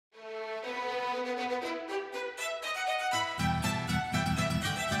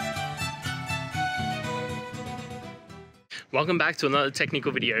Welcome back to another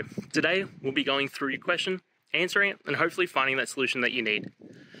technical video. Today, we'll be going through your question, answering it, and hopefully finding that solution that you need.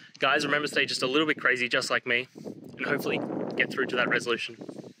 Guys, remember to stay just a little bit crazy, just like me, and hopefully get through to that resolution.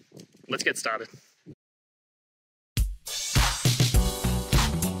 Let's get started.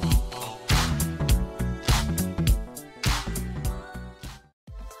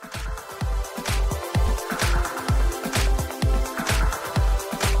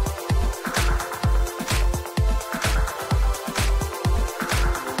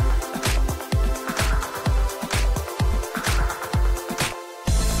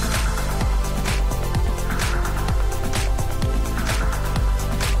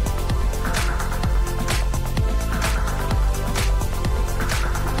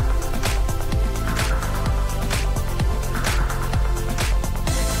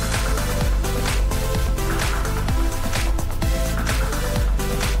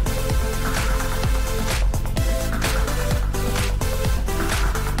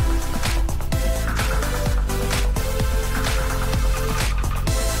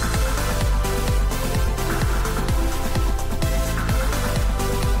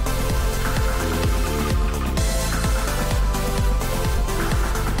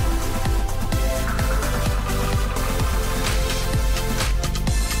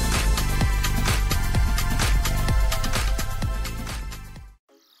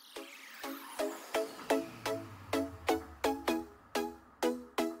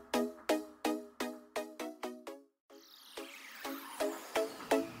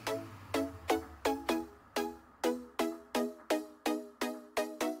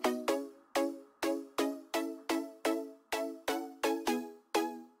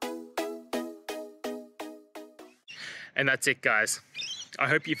 And that's it, guys. I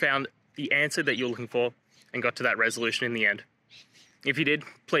hope you found the answer that you're looking for and got to that resolution in the end. If you did,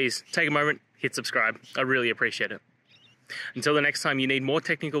 please take a moment, hit subscribe. I really appreciate it. Until the next time you need more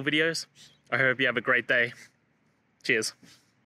technical videos, I hope you have a great day. Cheers.